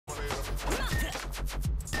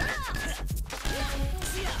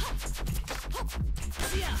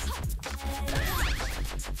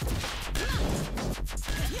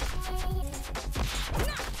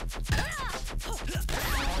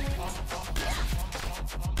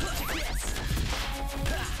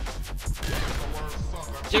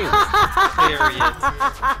Shoot. Period.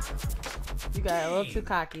 You got a little too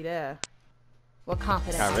cocky there. What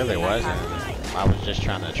confidence? I really wasn't. I was just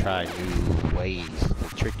trying to try new ways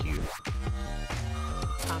to trick you.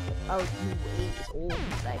 Oh, new ways. Oh,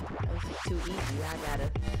 like this is too easy. I gotta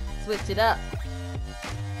switch it up.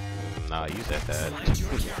 No, you said that.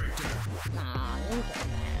 Nah, you said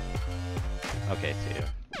that. Okay, Teeyuh.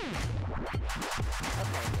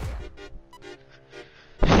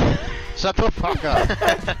 Okay, Shut the fuck up.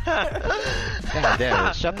 God damn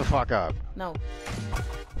it, shut the fuck up. no.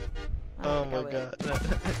 Oh my god.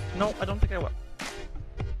 No, I don't think I will.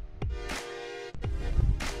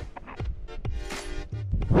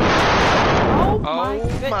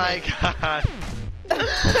 Oh my god.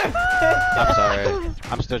 I'm sorry.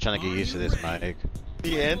 I'm still trying to get used to this mic.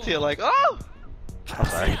 The ante like, oh! I'm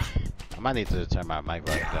sorry. I might need to turn my mic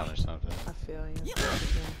volume down or something. I feel you.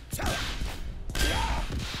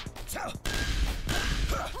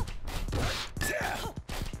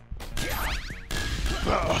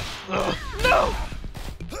 No!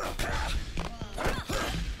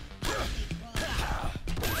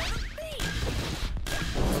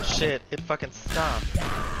 Shit, it fucking stopped.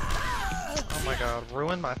 Oh my god,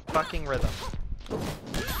 ruined my fucking rhythm.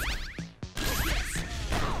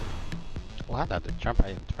 Well, I thought the jump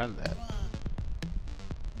right in front of that.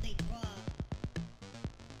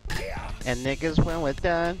 And niggas when we're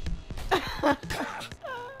done.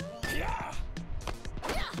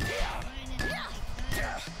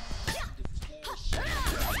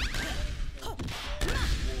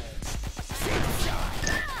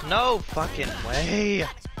 No fucking way!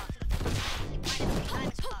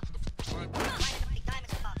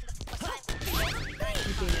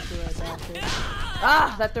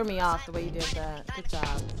 Ah, that threw me off the way you did that. Good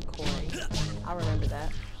job, Corey. I'll remember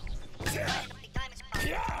that.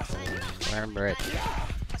 Remember it.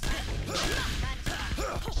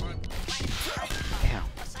 Damn.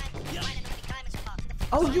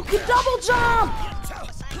 Oh, you can double jump!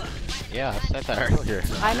 Yeah, I said that earlier.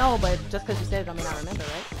 I know, but just because you said it, I mean I remember,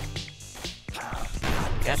 right?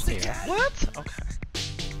 Yes, dear. What? Okay.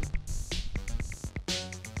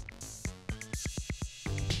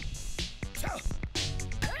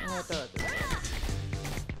 I'm gonna throw it this way.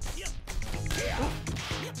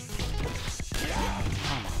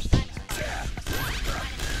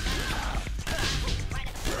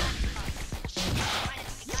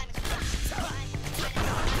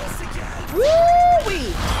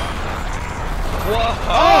 Woo-wee! Whoa!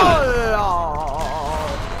 Oh,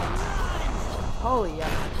 Lord. Holy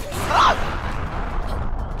yeah.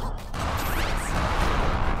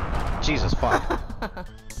 Jesus fuck.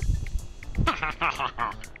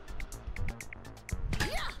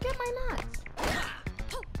 Get my nuts.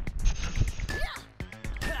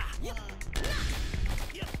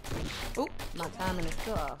 Oop, my timing is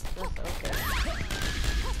still off. That's okay.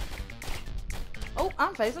 Oh,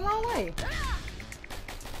 I'm facing the wrong way.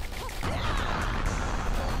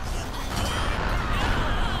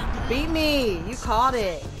 Beat me! You caught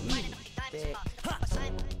it! You dick.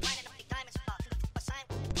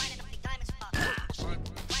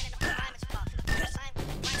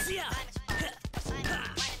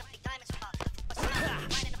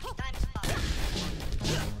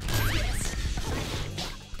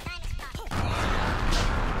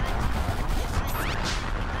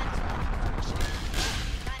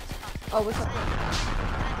 Oh, what's up?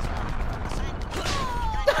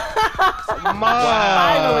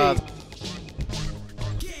 Finally!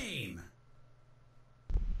 Game.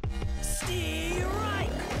 Stay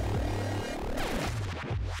right.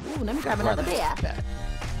 Ooh, let me grab another beer.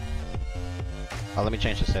 Oh, let me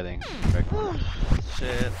change the setting.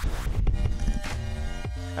 Shit.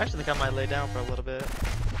 I actually think I might lay down for a little bit.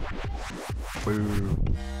 Boo.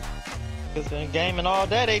 It's been gaming all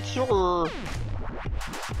day, they sure.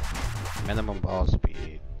 Minimum ball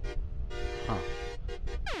speed. Huh.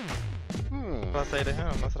 That's what I say to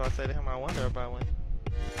him. That's what I say to him. I wonder if I win.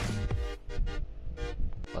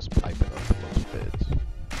 Let's pipe it up a little bit.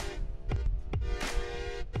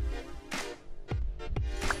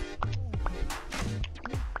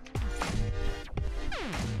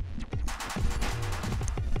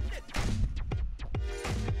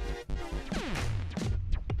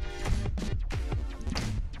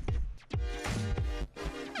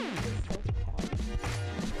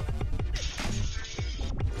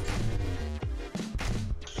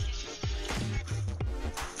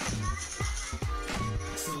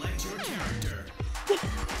 Select your character.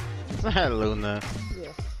 Luna.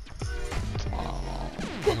 Yeah.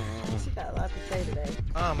 Aww. She got a lot to say today.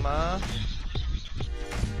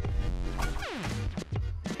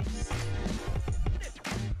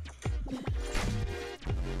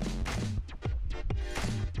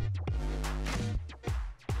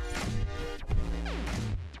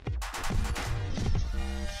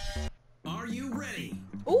 ready.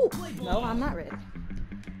 Ooh, no, I'm not ready.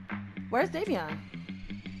 Where's Davion?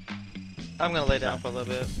 I'm gonna lay down for a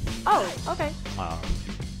little bit. Oh, okay.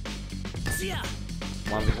 See ya.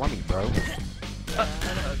 1v1 bro.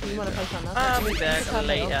 You want to play something else? I'll be You back can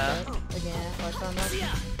play later. Overcooked again or something else. See ya.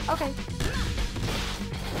 Okay.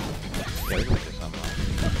 Yeah, we can play something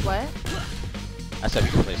else. What? I said we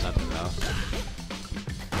can play something else.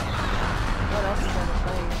 What else is there to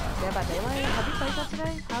play? Dead by Daylight? Have you played that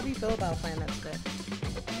today? How do you feel about playing that today?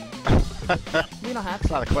 We don't have That's a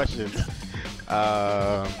to. lot of questions.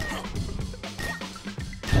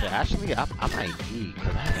 Shit, actually, I might eat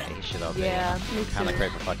because I haven't ate shit all day. Yeah, me Kind of too.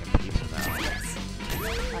 craving fucking pizza now.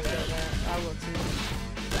 I feel that. I will too.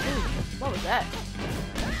 Ooh, what was that?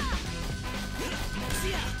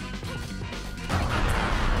 See ya.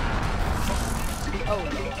 Oh.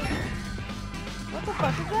 What the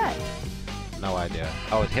fuck is that? No idea.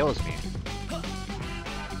 Oh, it heals me.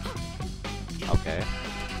 Okay.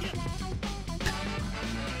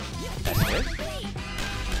 That's it?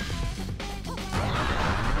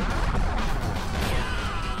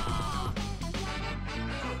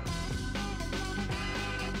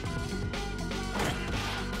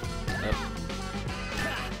 Yep.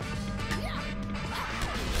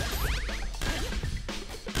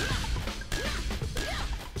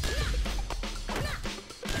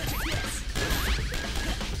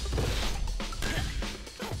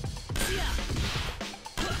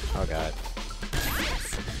 Oh god.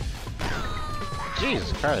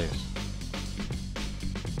 Jesus Christ.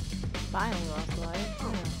 Finally lost a life.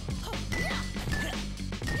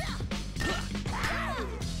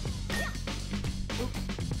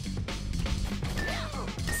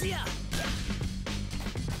 See ya.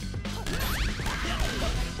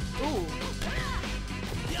 Ooh.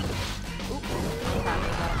 Ooh.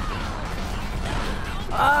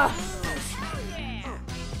 Ah!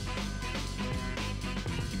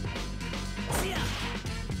 See ya.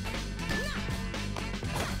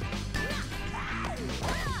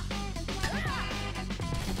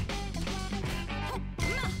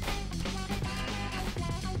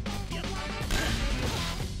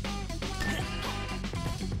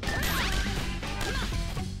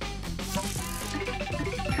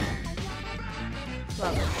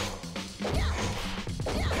 Love it.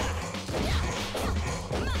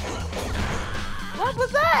 What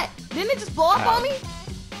was that? Didn't it just blow up on me?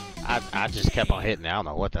 I just kept on hitting. I don't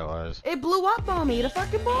know what that was. It blew up on me, the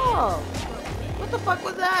fucking ball. What the fuck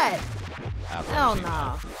was that? I've Hell never seen no.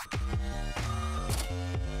 that.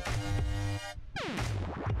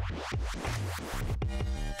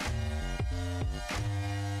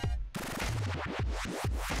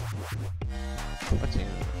 What's in?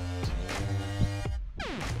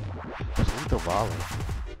 What's the volley?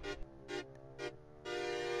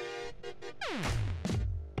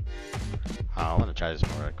 Oh, I want to try this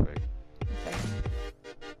more right quick. Okay.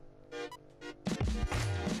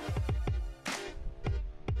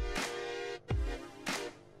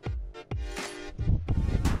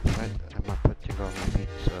 What am I putting on my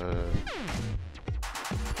pizza?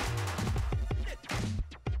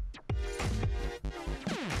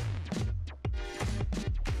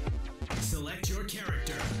 Select your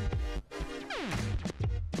character.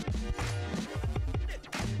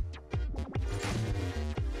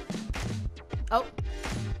 Oh.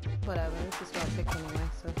 Whatever. This is what I picked anyway,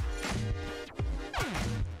 so.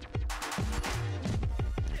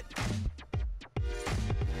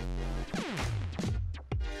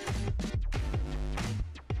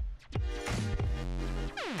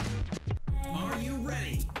 Are you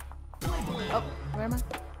ready? Oh, where am I?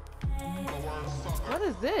 What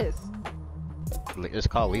is this? It's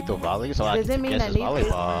called lethal volley, so Does I it mean guess that it's lethal-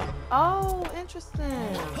 volleyball. Oh,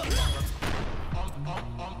 interesting.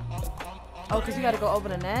 Oh, because you got to go over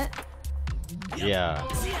the net? Yeah.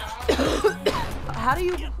 How do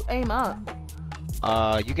you aim up?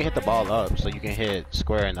 You can hit the ball up, so you can hit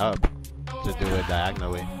square and up to do it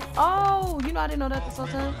diagonally. Oh, you know I didn't know that this whole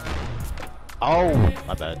time. Oh,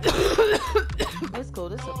 my bad. It's cool.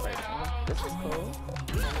 This is a first one. This is cool.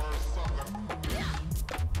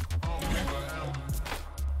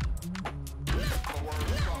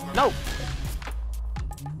 No.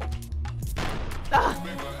 Ah!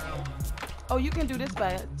 Oh, you can do this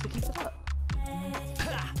by to keep it up.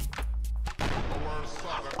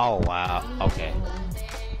 Oh wow. Okay.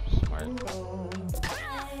 Smart.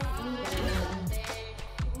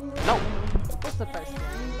 No. What's the first one?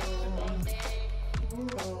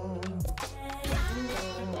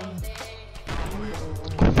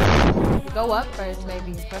 Go up first,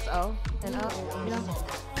 maybe. Press O and up, you know?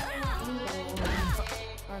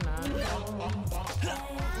 Or not.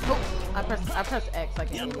 Oh, I press X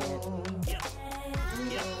like an idiot.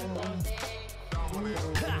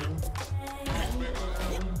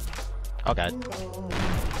 Oh god.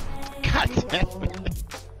 God damn it.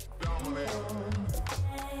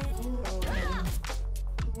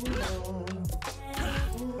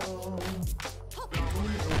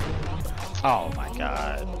 Oh my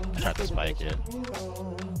god. I tried to spike it.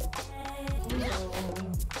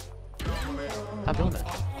 Stop doing that.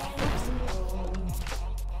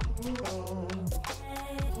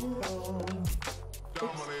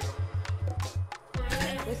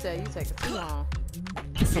 They said you take too long.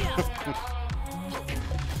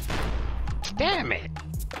 Damn it!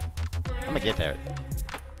 I'm gonna get there.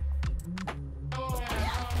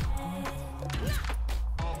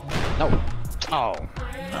 No. Oh.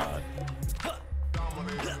 God.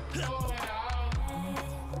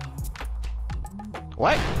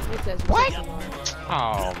 What? They said you What? take too long.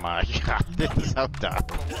 Oh my god, this is so dumb.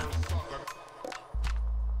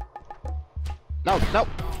 No, no.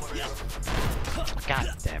 God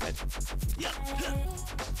damn it.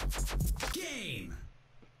 Game.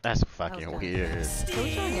 That's fucking That was weird. So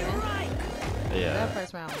we trying to get in? That Yeah.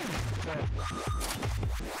 first round. Good.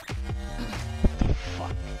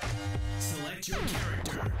 Fuck. Select your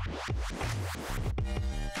character.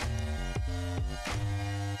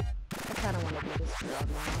 I kind of want to do this for all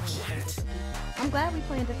now. I'm glad we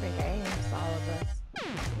playing different games, all of us.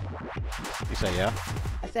 You say yeah?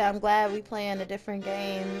 I said I'm glad we playing the different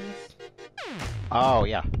games. Oh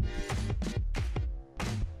yeah.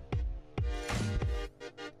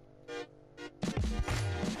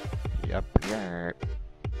 Yep. Yep.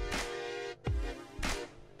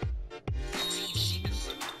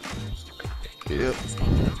 Yep.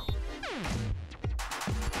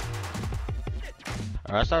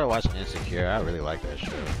 I started watching Insecure. I really like that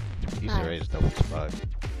show. Easter eggs dope as fuck.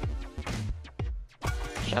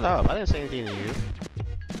 Shut up! I didn't say anything to you.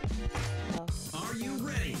 Are you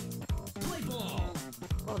ready? Play ball.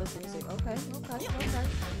 Oh, this music. Okay, okay, okay.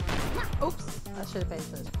 Oops, I should have paid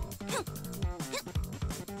attention.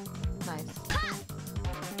 Nice.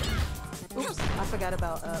 Oops, I forgot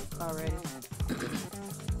about up already.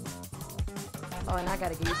 Oh, and I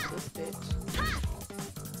gotta get used to this bitch.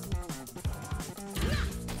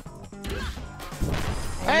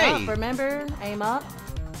 Aim Hey! up, remember? Aim up.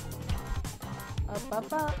 Up,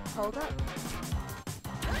 up, up. Hold up.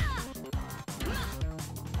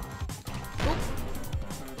 Oop.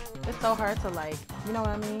 It's so hard to like, you know what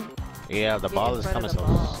I mean? Yeah, the Get ball in is front coming of so the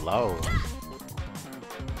ball. slow.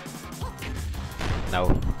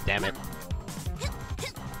 No, damn it.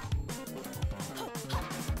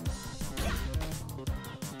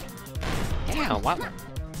 Damn, what?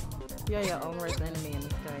 You're your own worst enemy in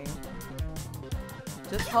this game.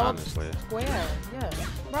 Just hold Honestly. square. Yeah.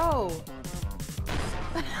 Bro.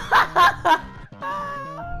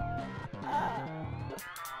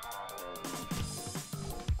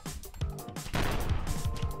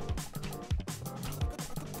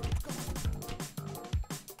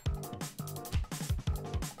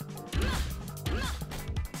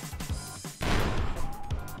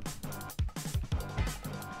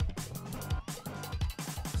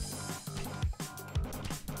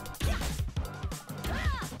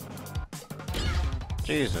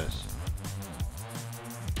 Jesus.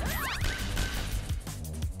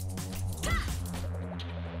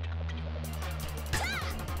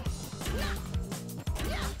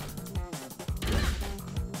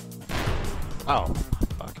 Oh,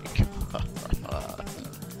 fucking God.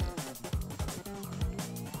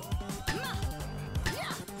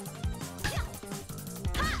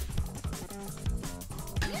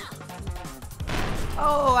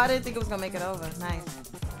 Oh, I didn't think it was gonna make it over. Nice.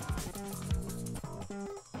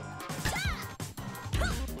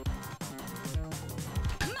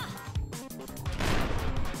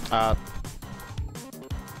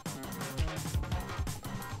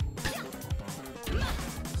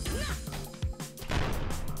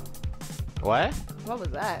 What? What was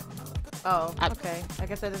that? Oh, okay. I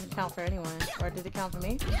guess that doesn't count for anyone. Or did it count for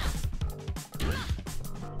me?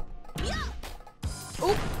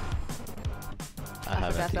 Oop!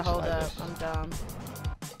 I forgot to hold up. I'm dumb.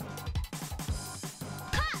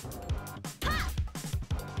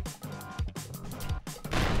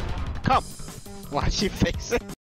 Come! Why'd she fix it?